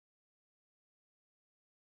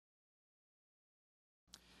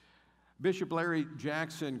Bishop Larry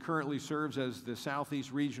Jackson currently serves as the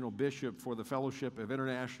Southeast Regional Bishop for the Fellowship of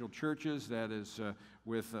International Churches. That is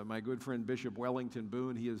with my good friend Bishop Wellington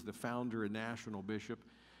Boone. He is the founder and national bishop.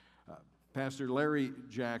 Pastor Larry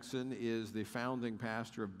Jackson is the founding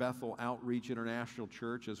pastor of Bethel Outreach International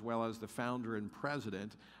Church, as well as the founder and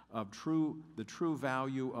president of the True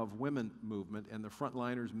Value of Women movement and the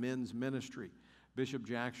Frontliners Men's Ministry. Bishop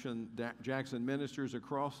Jackson ministers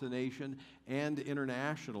across the nation and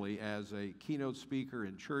internationally as a keynote speaker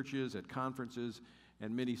in churches, at conferences,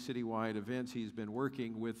 and many citywide events. He's been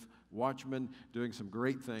working with Watchmen, doing some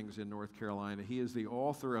great things in North Carolina. He is the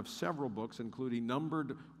author of several books, including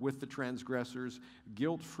Numbered with the Transgressors,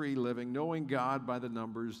 Guilt-Free Living, Knowing God by the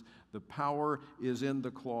Numbers, The Power is in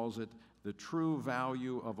the Closet, The True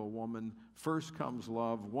Value of a Woman, First Comes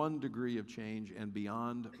Love, 1 Degree of Change, and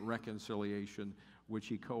Beyond Reconciliation, which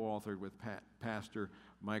he co-authored with Pastor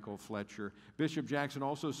Michael Fletcher. Bishop Jackson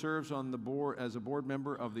also serves on the board as a board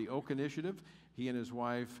member of the Oak Initiative. He and his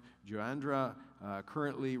wife, Joandra,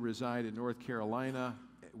 currently reside in North Carolina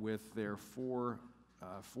with their four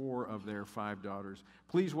of their 5 daughters.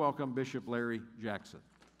 Please welcome Bishop Larry Jackson.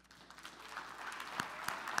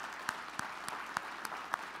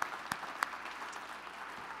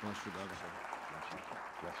 Bless you, brother. Bless you.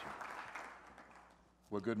 Bless you.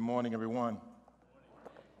 Well, good morning, everyone.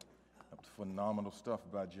 That was phenomenal stuff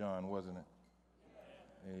by John, wasn't it?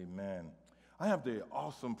 Amen. I have the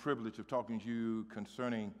awesome privilege of talking to you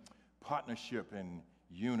concerning partnership and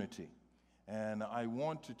unity. And I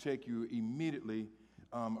want to take you immediately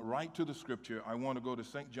right to the scripture. I want to go to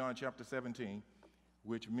St. John chapter 17,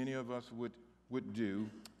 which many of us would do.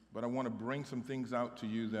 But I want to bring some things out to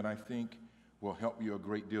you that I think will help you a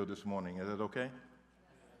great deal this morning. Is that okay?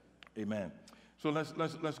 Amen. So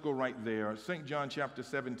let's go right there. St. John chapter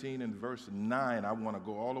 17 and verse 9. I want to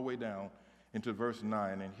go all the way down into verse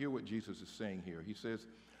 9 and hear what Jesus is saying here. He says,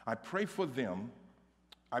 I pray for them.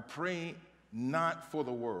 I pray not for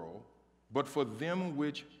the world, but for them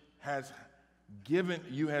which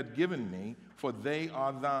you had given me, for they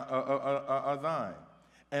are thine.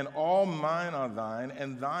 And all mine are thine,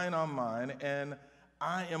 and thine are mine, and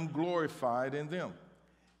I am glorified in them.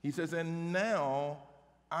 He says, and now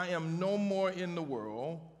I am no more in the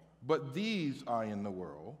world, but these are in the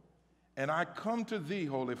world. And I come to thee,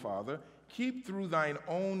 Holy Father, keep through thine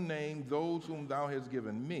own name those whom thou hast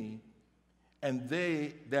given me, and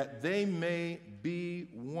that they may be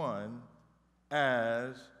one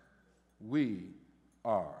as we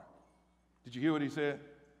are. Did you hear what he said?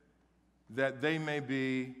 That they may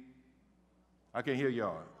be, I can't hear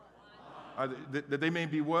y'all. That they may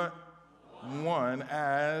be what? One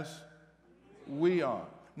as we are.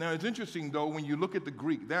 Now, it's interesting, though, when you look at the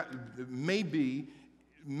Greek, that maybe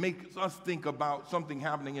makes us think about something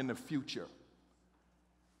happening in the future.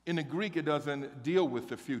 In the Greek, it doesn't deal with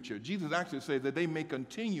the future. Jesus actually says that they may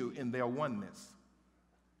continue in their oneness.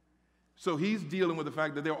 So he's dealing with the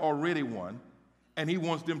fact that they're already one, and he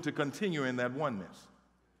wants them to continue in that oneness.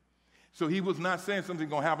 So he was not saying something's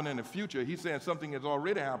going to happen in the future. He's saying something has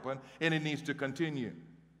already happened, and it needs to continue.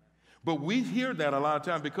 But we hear that a lot of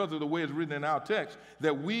times because of the way it's written in our text,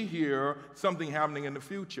 that we hear something happening in the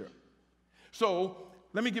future. So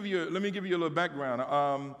let me give you a little background.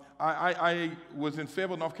 I was in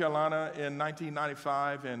Fayetteville, North Carolina in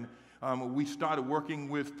 1995, and we started working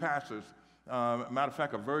with pastors. Matter of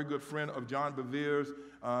fact, a very good friend of John Bevere's,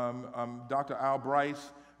 Dr. Al Bryce,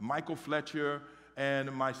 Michael Fletcher,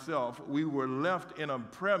 and myself, we were left in a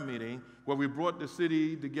prayer meeting where we brought the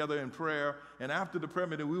city together in prayer, and after the prayer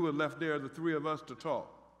meeting, we were left there, the 3 of us, to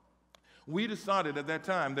talk. We decided at that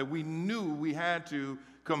time that we knew we had to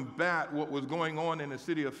combat what was going on in the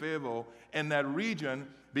city of Fayetteville and that region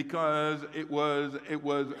because it was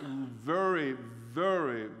very,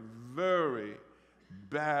 very, very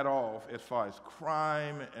bad off as far as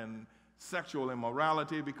crime and sexual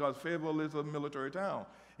immorality because Fayetteville is a military town.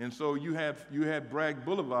 And so you had Bragg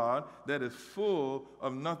Boulevard that is full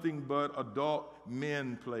of nothing but adult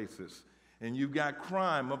men places. And you've got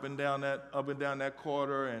crime up and down that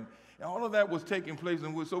corridor, and all of that was taking place.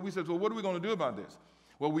 And so we said, well, what are we going to do about this?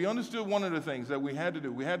 Well, we understood one of the things that we had to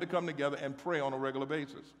do. We had to come together and pray on a regular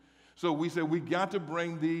basis. So we said, we got to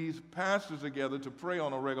bring these pastors together to pray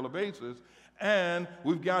on a regular basis, and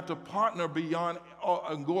we've got to partner beyond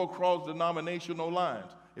and go across denominational lines.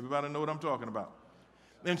 Everybody know what I'm talking about?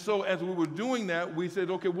 And so as we were doing that, we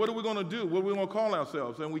said, okay, what are we going to do? What are we going to call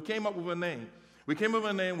ourselves? And we came up with a name. We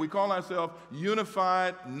called ourselves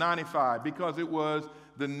Unified 95 because it was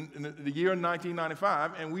the year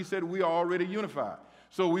 1995, and we said we are already unified.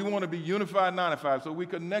 So we want to be Unified 95. So we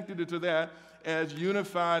connected it to that as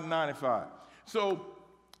Unified 95. So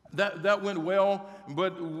That went well,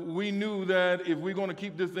 but we knew that if we're going to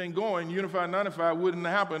keep this thing going, Unified 95 wouldn't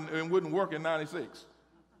happen and wouldn't work in 96.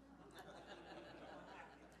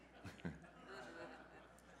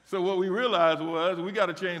 So what we realized was we got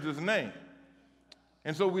to change this name.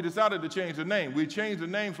 And so we decided to change the name. We changed the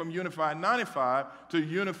name from Unified 95 to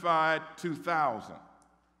Unified 2000.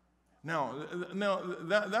 Now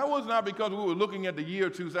that was not because we were looking at the year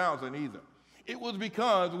 2000 either. It was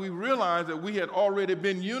because we realized that we had already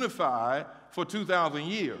been unified for 2,000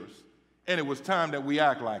 years, and it was time that we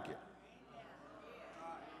act like it.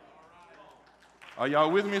 Are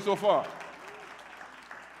y'all with me so far?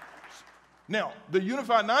 Now, the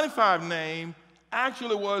Unified 95 name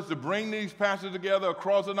actually was to bring these pastors together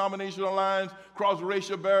across denominational lines, cross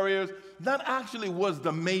racial barriers. That actually was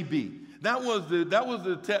the maybe. That was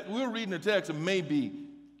the text. We were reading the text of maybe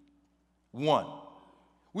one.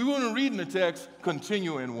 We weren't reading the text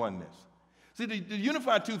continuing oneness. See, the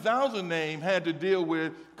Unified 2000 name had to deal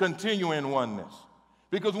with continuing oneness.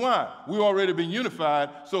 Because why? We've already been unified,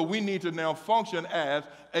 so we need to now function as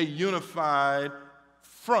a unified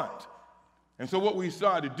front. And so what we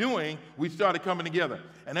started doing, we started coming together.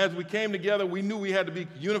 And as we came together, we knew we had to be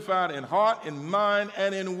unified in heart, in mind,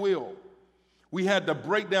 and in will. We had to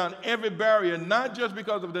break down every barrier, not just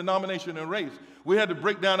because of denomination and race. We had to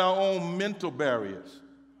break down our own mental barriers.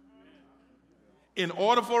 In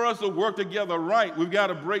order for us to work together right, we've got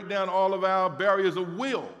to break down all of our barriers of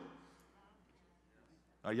will.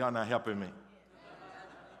 Are y'all not helping me?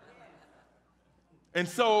 And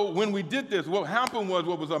so when we did this, what happened was,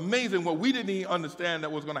 what was amazing, what we didn't even understand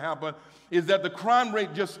that was going to happen, is that the crime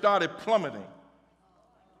rate just started plummeting.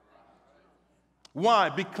 Why?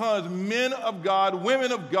 Because men of God,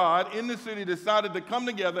 women of God in the city decided to come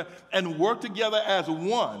together and work together as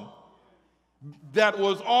one that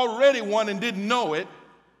was already one and didn't know it.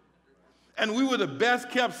 And we were the best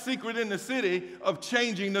kept secret in the city of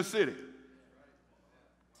changing the city.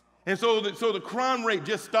 And so the crime rate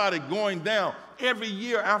just started going down. Every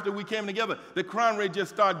year after we came together, the crime rate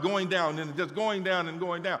just started going down and just going down and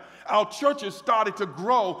going down. Our churches started to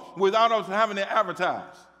grow without us having to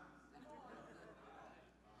advertise.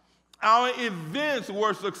 Our events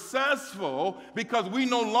were successful because we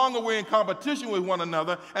no longer were in competition with one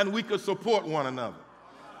another and we could support one another.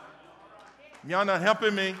 Y'all not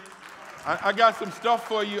helping me? I got some stuff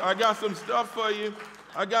for you. I got some stuff for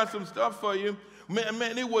you.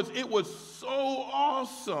 Man, it was so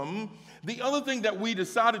awesome. The other thing that we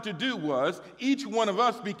decided to do was each one of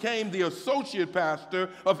us became the associate pastor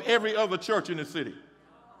of every other church in the city.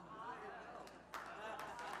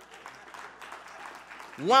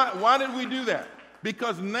 Why did we do that?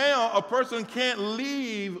 Because now a person can't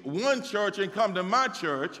leave one church and come to my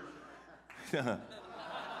church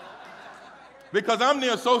because I'm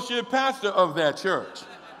the associate pastor of that church.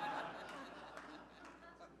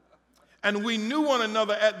 And we knew one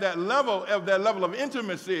another at that level of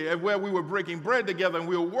intimacy, where we were breaking bread together and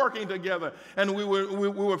we were working together and we were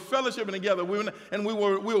fellowshipping together. We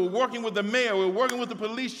were working with the mayor, we were working with the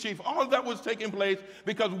police chief. All of that was taking place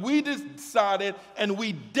because we decided and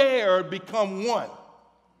we dared become one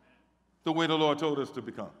the way the Lord told us to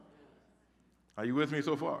become. Are you with me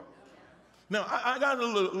so far? Now, I got a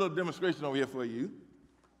little demonstration over here for you.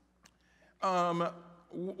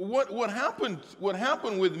 What happened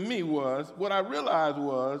with me was, what I realized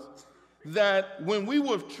was that when we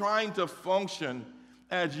were trying to function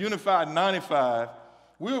as Unified 95,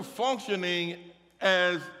 we were functioning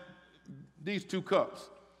as these two cups.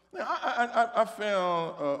 Now, I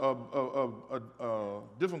found a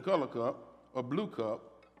different color cup, a blue cup.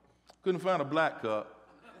 Couldn't find a black cup.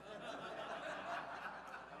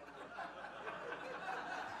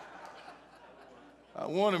 I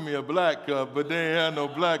wanted me a black cup, but they ain't had no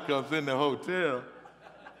black cups in the hotel.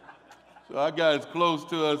 So I got as close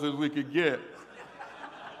to us as we could get.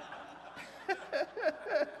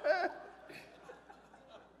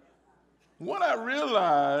 What I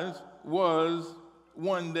realized was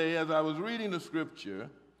one day as I was reading the scripture,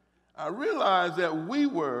 I realized that we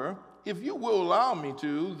were, if you will allow me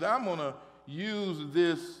to, I'm going to use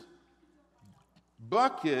this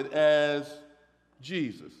bucket as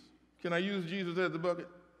Jesus. Can I use Jesus as the bucket?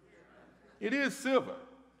 It is silver.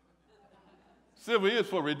 Silver is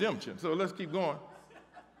for redemption, so let's keep going.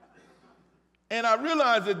 And I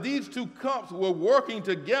realized that these two cups were working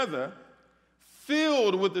together,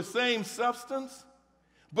 filled with the same substance,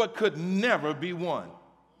 but could never be one.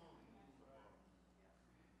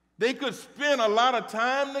 They could spend a lot of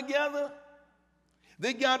time together.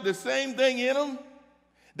 They got the same thing in them.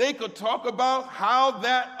 They could talk about how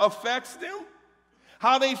that affects them,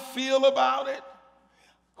 how they feel about it,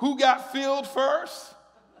 who got filled first.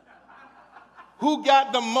 Who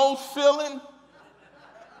got the most filling?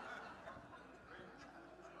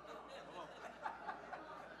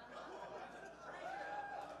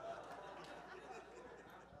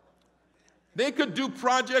 They could do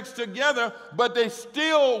projects together, but they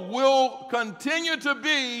still will continue to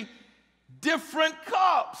be different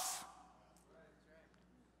cups.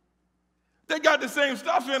 They got the same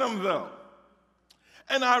stuff in them, though.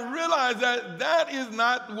 And I realized that that is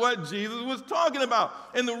not what Jesus was talking about.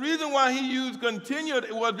 And the reason why he used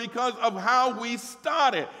continued was because of how we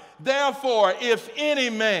started. Therefore, if any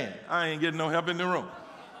man, I ain't getting no help in the room.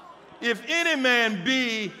 If any man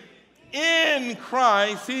be in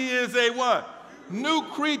Christ, he is a what? New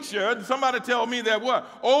creature. Somebody tell me that what?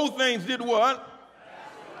 Old things did what?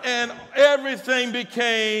 And everything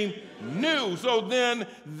became new. So then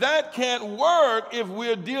that can't work if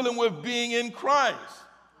we're dealing with being in Christ.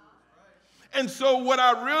 And so what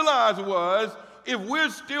I realized was, if we're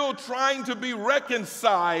still trying to be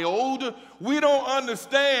reconciled, we don't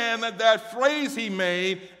understand that phrase he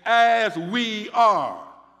made, as we are.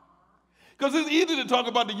 Because it's easy to talk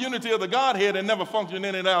about the unity of the Godhead and never function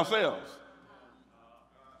in it ourselves.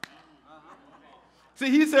 See,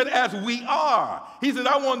 he said, as we are. He said,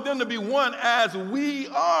 I want them to be one as we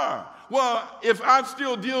are. Well, if I'm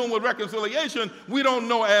still dealing with reconciliation, we don't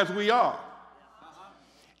know as we are.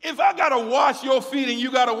 If I got to wash your feet and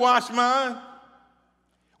you got to wash mine,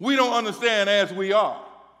 we don't understand as we are.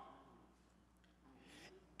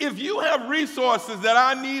 If you have resources that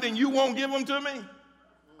I need and you won't give them to me,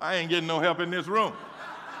 I ain't getting no help in this room.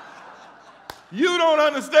 You don't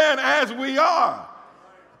understand as we are.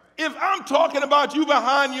 If I'm talking about you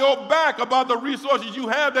behind your back about the resources you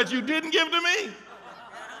have that you didn't give to me,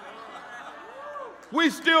 we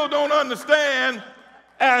still don't understand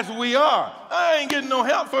as we are. I ain't getting no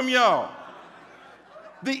help from y'all.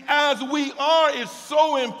 The as we are is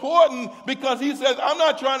so important because he says, I'm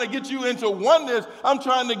not trying to get you into oneness. I'm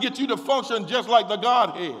trying to get you to function just like the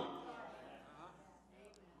Godhead.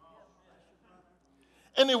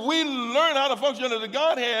 And if we learn how to function as the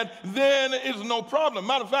Godhead, then it's no problem.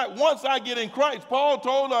 Matter of fact, once I get in Christ, Paul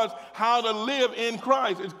told us how to live in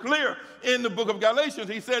Christ. It's clear in the book of Galatians.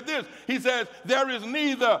 He said this. He says, there is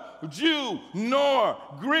neither Jew nor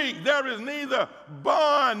Greek. There is neither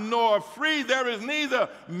bond nor free. There is neither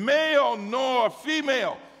male nor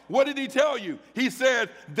female. What did he tell you? He said,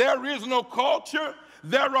 there is no culture,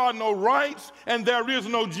 there are no rights, and there is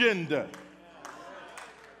no gender.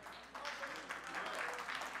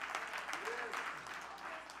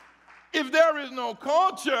 If there is no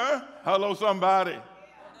culture, hello somebody,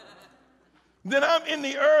 then I'm in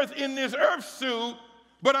the earth, in this earth suit,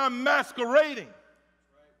 but I'm masquerading.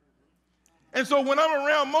 And so when I'm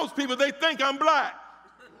around most people, they think I'm black.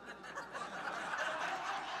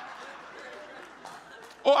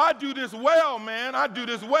 Oh, I do this well, man. I do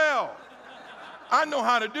this well. I know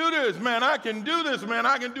how to do this, man. I can do this, man.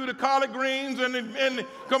 I can do the collard greens and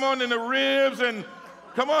come on, in the ribs and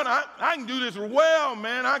come on, I can do this well,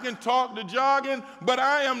 man. I can talk the jargon, but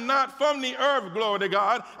I am not from the earth, glory to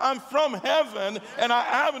God. I'm from heaven, and I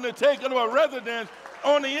happen to take up a residence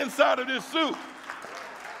on the inside of this suit.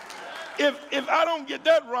 If I don't get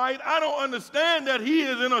that right, I don't understand that he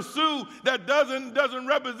is in a suit that doesn't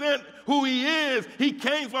represent who he is. He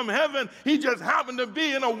came from heaven. He just happened to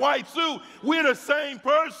be in a white suit. We're the same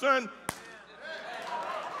person.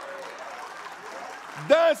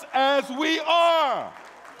 That's as we are.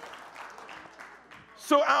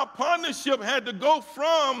 So our partnership had to go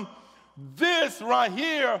from this right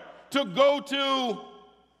here to go to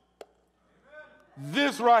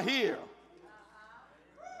this right here,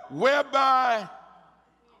 whereby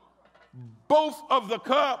both of the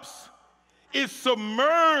cups is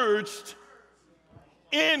submerged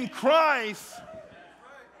in Christ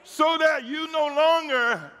so that you no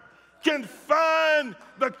longer can find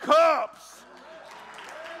the cups.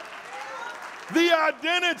 The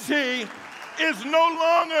identity is no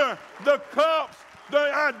longer the cups.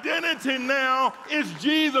 The identity now is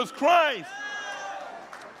Jesus Christ.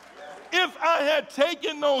 If I had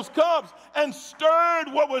taken those cups and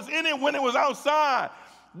stirred what was in it when it was outside,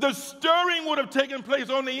 the stirring would have taken place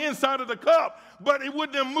on the inside of the cup, but it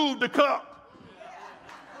wouldn't have moved the cup.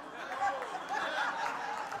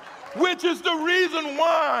 Which is the reason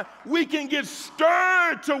why we can get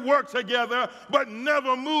stirred to work together, but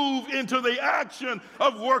never move into the action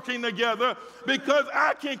of working together, because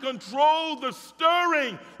I can control the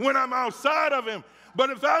stirring when I'm outside of him.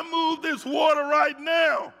 But if I move this water right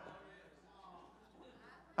now,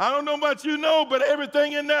 I don't know about you know, but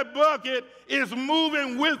everything in that bucket is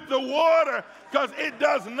moving with the water because it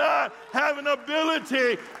does not have an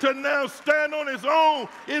ability to now stand on its own.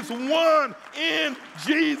 It's one in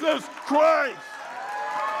Jesus Christ.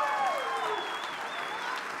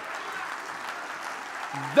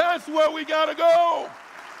 That's where we got to go.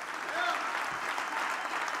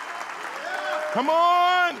 Come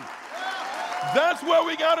on. That's where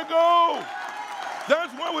we got to go.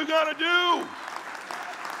 That's what we got to do.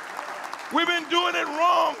 We've been doing it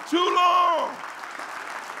wrong too long.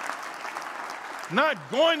 Not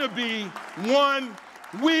going to be one.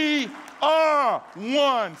 We are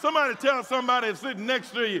one. Somebody tell somebody that's sitting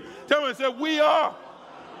next to you. Tell them, say, we are.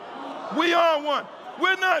 We are one.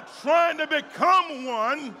 We're not trying to become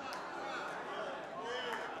one.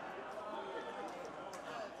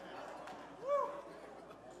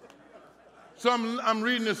 So I'm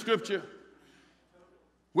reading the scripture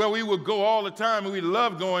where we would go all the time, and we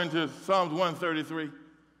love going to Psalms 133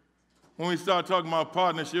 when we start talking about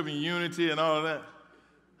partnership and unity and all of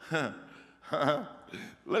that.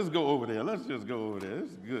 Let's go over there. Let's just go over there.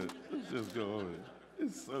 It's good. Let's just go over there.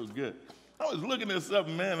 It's so good. I was looking at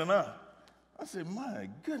something, man, and I said, my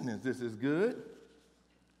goodness, this is good.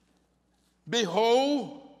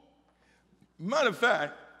 Behold. Matter of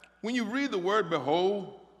fact, when you read the word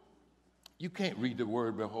behold, you can't read the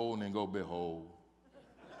word behold and then go behold.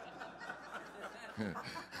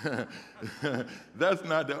 That's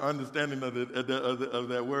not the understanding of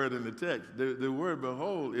that word in the text. The word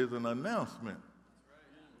behold is an announcement.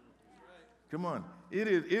 Come on. It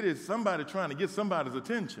is somebody trying to get somebody's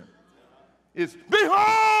attention. It's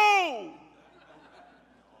behold!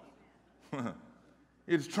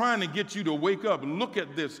 It's trying to get you to wake up. Look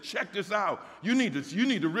at this. Check this out. You need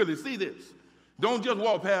to really see this. Don't just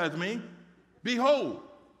walk past me. Behold.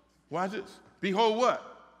 Watch this. Behold what?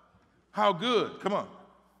 How good. Come on.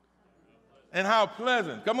 And how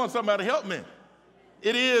pleasant. Come on, somebody help me.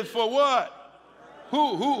 It is for what?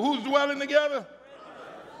 Who's dwelling together?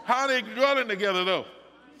 How are they dwelling together, though?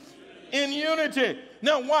 In unity.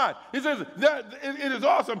 Now, what? He says that it is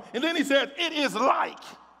awesome. And then he says, it is like.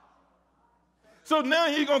 So now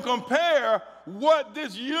he's going to compare what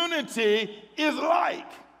this unity is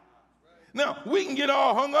like. Now, we can get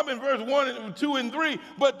all hung up in verse 1 and 2 and 3,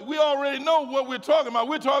 but we already know what we're talking about.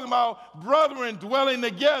 We're talking about brethren dwelling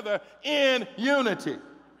together in unity.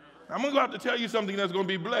 I'm going to have to tell you something that's going to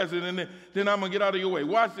be blessed, and then I'm going to get out of your way.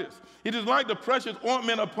 Watch this. It is like the precious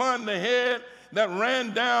ointment upon the head that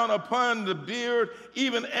ran down upon the beard,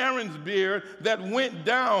 even Aaron's beard, that went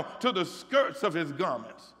down to the skirts of his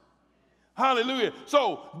garments. Hallelujah.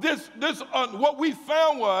 So what we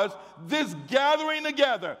found was this gathering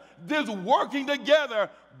together, this working together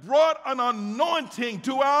brought an anointing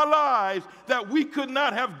to our lives that we could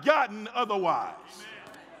not have gotten otherwise.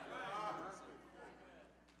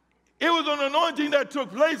 It was an anointing that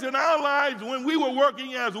took place in our lives when we were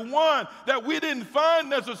working as one that we didn't find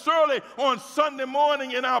necessarily on Sunday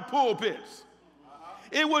morning in our pulpits.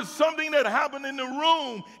 It was something that happened in the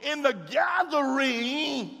room, in the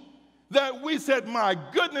gathering, that we said, my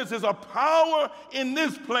goodness, there's a power in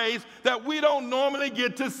this place that we don't normally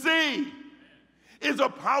get to see. It's a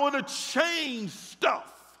power to change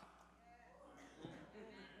stuff.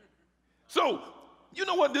 So, you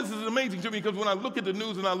know what? This is amazing to me because when I look at the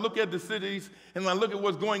news and I look at the cities and I look at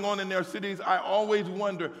what's going on in their cities, I always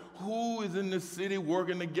wonder who is in the city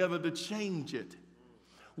working together to change it.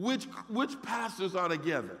 Which pastors are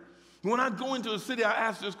together? When I go into a city, I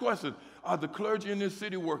ask this question. Are the clergy in this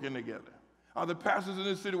city working together? Are the pastors in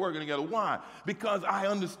this city working together? Why? Because I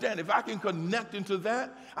understand if I can connect into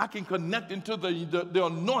that, I can connect into the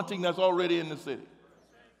anointing that's already in the city.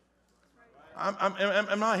 Am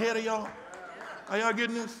I ahead of y'all? Are y'all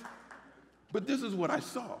getting this? But this is what I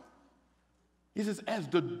saw. He says, as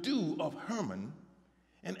the dew of Hermon,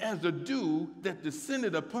 and as the dew that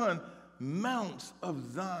descended upon mounts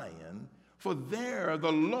of Zion, for there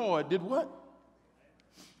the Lord did what?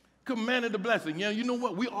 Commanded the blessing. Yeah, you know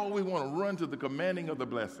what? We always want to run to the commanding of the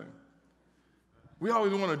blessing. We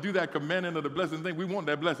always want to do that commanding of the blessing thing. We want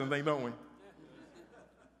that blessing thing, don't we?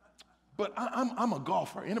 But I'm a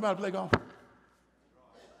golfer. Anybody play golf?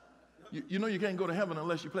 You know you can't go to heaven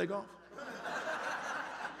unless you play golf.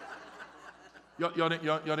 Y'all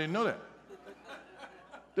didn't know that.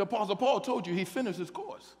 The Apostle Paul told you he finished his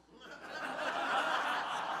course.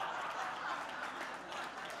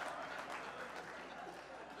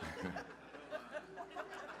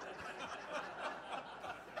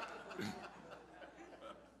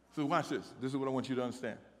 So watch this. This is what I want you to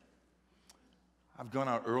understand. I've gone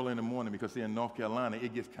out early in the morning because here in North Carolina,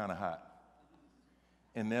 it gets kind of hot.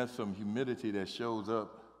 And there's some humidity that shows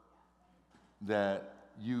up that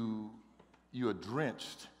you are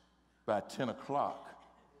drenched by 10 o'clock.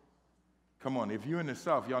 Come on, if you're in the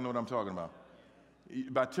South, y'all know what I'm talking about.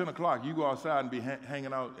 By 10 o'clock, you go outside and be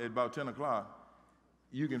hanging out at about 10 o'clock,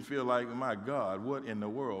 you can feel like, my God, what in the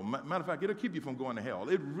world? Matter of fact, it'll keep you from going to hell.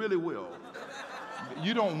 It really will.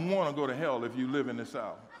 You don't want to go to hell if you live in the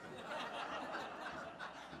South.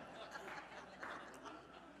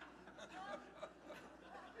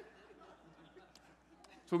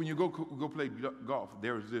 So when you go play golf,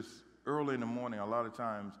 there's this early in the morning, a lot of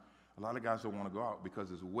times, a lot of guys don't want to go out because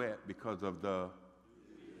it's wet, because of the,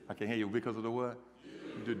 I can't hear you, because of the what?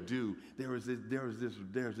 The dew. There's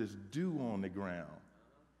this dew on the ground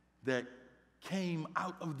that came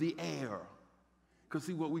out of the air. Because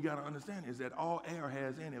see, what we got to understand is that all air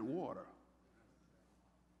has in it water.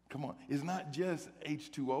 Come on. It's not just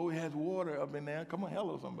H2O. It has water up in there. Come on,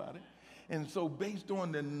 hello, somebody. And so based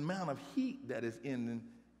on the amount of heat that is in and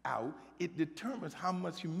out, it determines how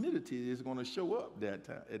much humidity is going to show up that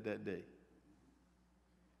day.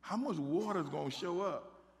 How much water is going to show up.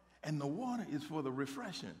 And the water is for the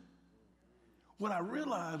refreshing. What I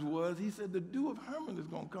realized was, he said, the dew of Hermon is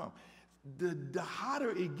going to come. The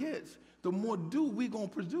hotter it gets, the more dew we're going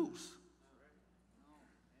to produce.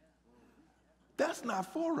 That's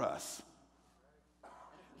not for us.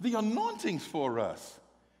 The anointing's for us.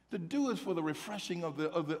 The dew is for the refreshing of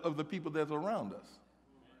the people that's around us.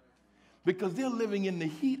 Because they're living in the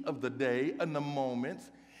heat of the day and the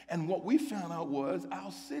moments. And what we found out was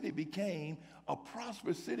our city became a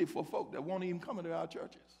prosperous city for folk that won't even come into our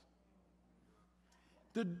churches.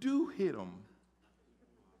 The dew hit them.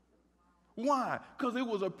 Why? Because it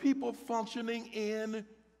was a people functioning in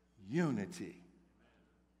unity.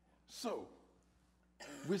 So,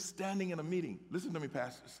 we're standing in a meeting. Listen to me,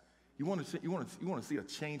 pastors. You want to see a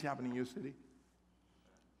change happen in your city?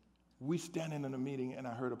 We standing in a meeting, and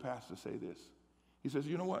I heard a pastor say this. He says,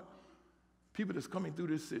 you know what? People that's coming through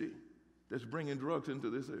this city, that's bringing drugs into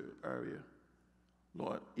this area,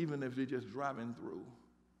 Lord, even if they're just driving through,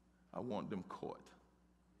 I want them caught.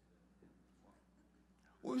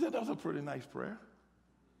 Well, we said that was a pretty nice prayer.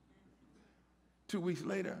 2 weeks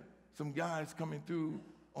later, some guys coming through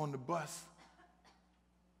on the bus,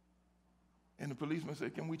 and the policeman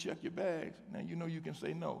said, can we check your bags? Now, you know you can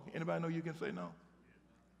say no. Anybody know you can say no?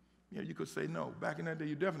 Yeah, you could say no. Back in that day,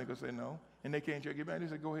 you definitely could say no, and they can't check your bag. They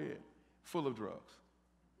said, go ahead. Full of drugs.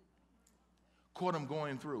 Caught them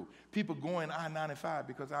going through. People going I-95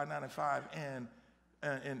 because I-95 and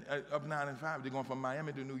up 95, they're going from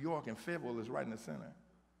Miami to New York, and Fayetteville is right in the center.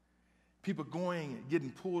 People going,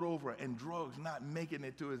 getting pulled over, and drugs not making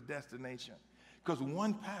it to his destination. Because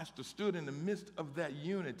one pastor stood in the midst of that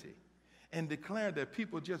unity and declared that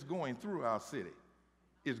people just going through our city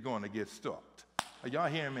is going to get stopped. Are y'all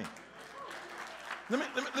hearing me?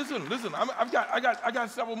 Listen. I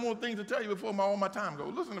got several more things to tell you before all my time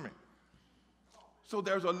goes. Listen to me. So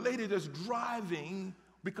there's a lady that's driving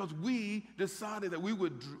because we decided that we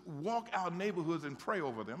would walk our neighborhoods and pray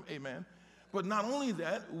over them. Amen. But not only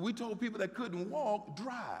that, we told people that couldn't walk,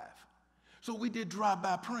 drive. So we did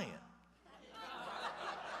drive-by praying.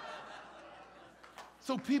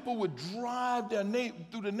 So people would drive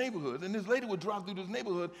through the neighborhood, and this lady would drive through this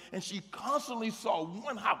neighborhood, and she constantly saw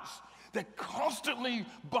one house that constantly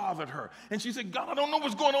bothered her. And she said, God, I don't know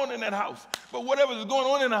what's going on in that house, but whatever is going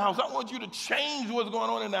on in the house, I want you to change what's going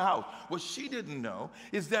on in the house. What she didn't know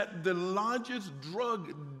is that the largest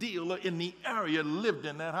drug dealer in the area lived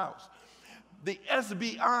in that house. The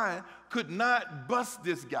SBI could not bust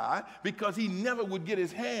this guy because he never would get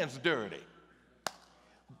his hands dirty.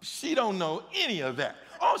 She don't know any of that.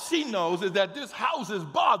 All she knows is that this house is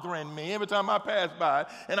bothering me every time I pass by,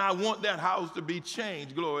 and I want that house to be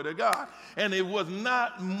changed, glory to God. And it was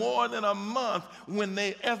not more than a month when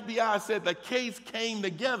the FBI said the case came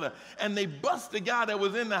together, and they bust the guy that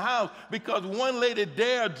was in the house because one lady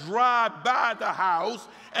dared drive by the house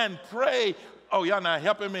and pray. Oh, y'all not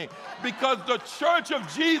helping me. Because the Church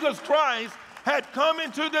of Jesus Christ had come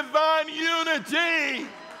into divine unity.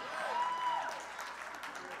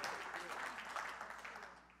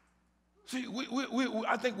 See,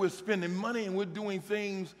 I think we're spending money and we're doing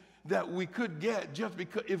things that we could get just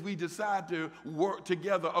because if we decide to work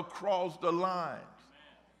together across the lines.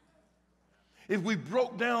 If we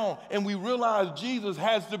broke down and we realized Jesus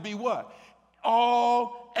has to be what?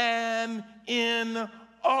 All and in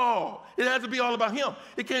all. It has to be all about him.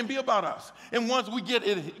 It can't be about us. And once we get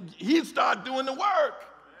it, he start doing the work.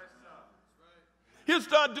 He'll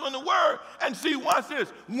start doing the word. And see, watch this.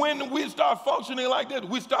 When we start functioning like this,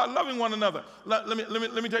 we start loving one another. Let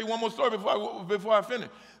me tell you one more story before I finish.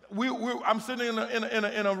 I'm sitting in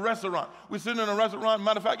a restaurant. We're sitting in a restaurant.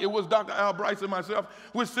 Matter of fact, it was Dr. Al Bryce and myself.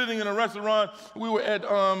 We're sitting in a restaurant. We were at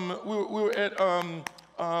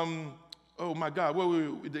oh my God, where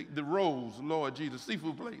were we? The Rose, Lord Jesus,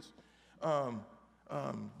 seafood place.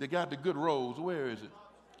 They got the good rolls. Where is it?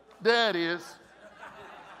 There it is.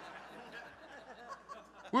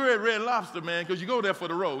 We were at Red Lobster, man, because you go there for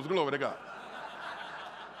the rolls. Glory to God.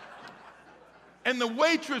 And the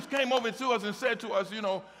waitress came over to us and said to us, you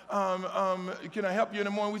know, can I help you in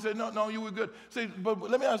the morning? We said, no, you were good. Said, but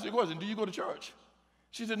let me ask you a question. Do you go to church?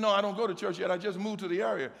 She said, no, I don't go to church yet. I just moved to the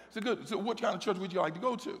area. I said, good. So what kind of church would you like to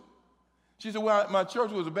go to? She said, well, my church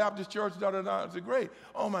was a Baptist church, da-da-da. I said, great.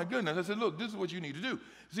 Oh, my goodness. I said, look, this is what you need to do.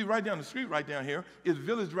 See, right down the street right down here is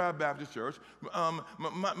Village Drive Baptist Church.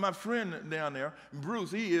 My friend down there, Bruce,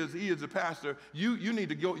 he is a pastor. You need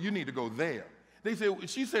to go there.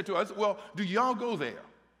 She said to us, well, do y'all go there?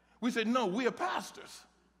 We said, no, we are pastors.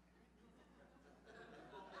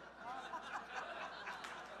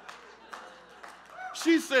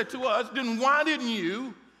 She said to us, then why didn't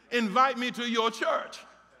you invite me to your church?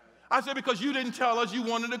 I said, because you didn't tell us you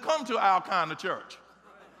wanted to come to our kind of church.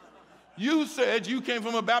 You said you came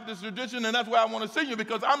from a Baptist tradition, and that's why I want to see you,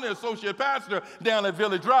 because I'm the associate pastor down at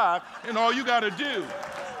Village Drive, and all you got to do.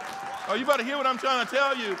 Oh, you better hear what I'm trying to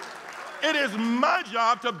tell you. It is my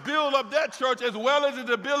job to build up that church as well as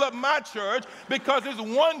to build up my church, because it's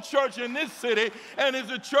one church in this city, and it's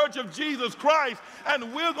the church of Jesus Christ,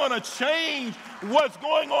 and we're going to change what's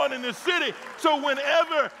going on in the city. So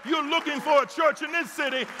whenever you're looking for a church in this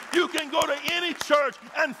city, you can go to any church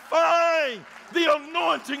and find the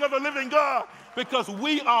anointing of the living God, because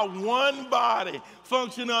we are one body,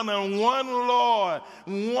 functioning under one Lord,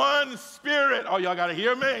 one Spirit. Oh, y'all got to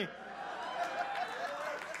hear me?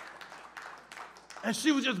 And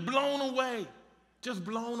she was just blown away,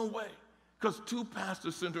 because two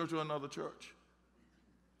pastors sent her to another church.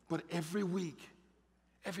 But every week,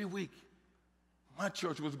 my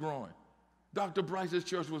church was growing. Dr. Bryce's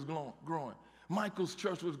church was growing. Michael's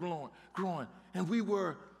church was growing. And we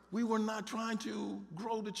were not trying to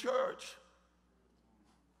grow the church.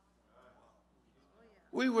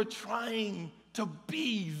 We were trying to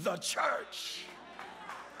be the church.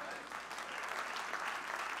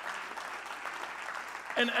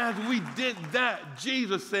 And as we did that,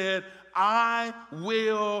 Jesus said, I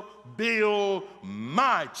will build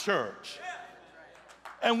my church.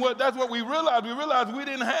 And that's what we realized. We realized we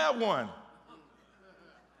didn't have one.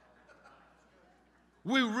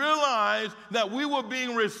 We realized that we were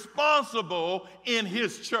being responsible in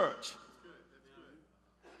his church.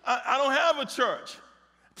 I don't have a church.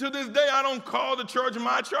 To this day, I don't call the church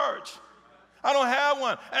my church. I don't have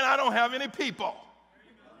one, and I don't have any people.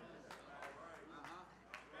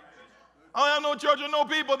 I don't have no church or no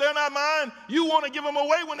people. They're not mine. You want to give them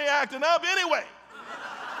away when they're acting up anyway.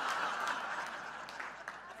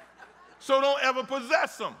 So don't ever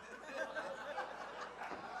possess them.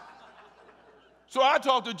 So I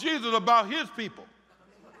talked to Jesus about his people.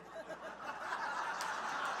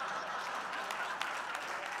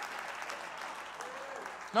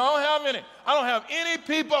 No, I don't have any. I don't have any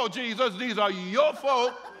people, Jesus. These are your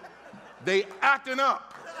folk. They acting up.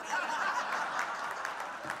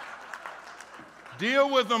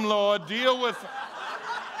 Deal with them, Lord. Deal with them.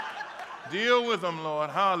 Deal with them,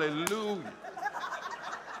 Lord. Hallelujah.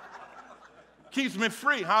 Keeps me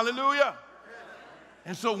free. Hallelujah.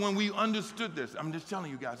 And so when we understood this, I'm just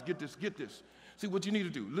telling you guys, get this. See what you need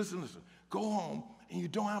to do. Listen. Go home, and you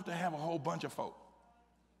don't have to have a whole bunch of folk.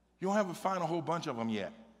 You don't have to find a whole bunch of them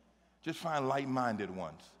yet. Just find like-minded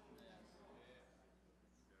ones.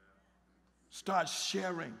 Start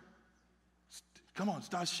sharing. Come on,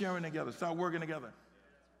 start sharing together. Start working together.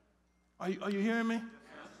 Are you hearing me?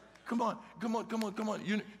 Come on.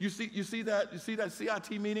 You see that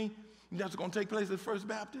CIT meeting that's going to take place at First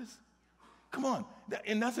Baptist? Come on,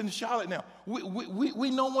 and that's in Charlotte now.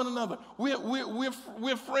 We know one another.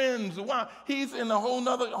 We're friends. Why? He's in a whole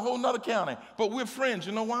nother county, but we're friends.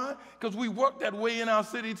 You know why? Because we work that way in our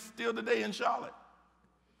city still today in Charlotte.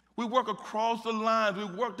 We work across the lines. We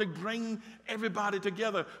work to bring everybody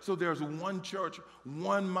together so there's one church,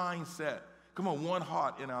 one mindset. Come on, one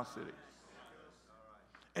heart in our city.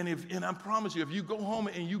 And I promise you, if you go home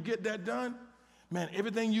and you get that done, man,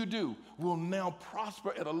 everything you do will now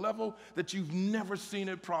prosper at a level that you've never seen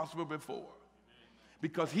it prosper before.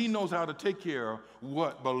 Because he knows how to take care of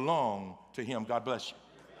what belongs to him. God bless you.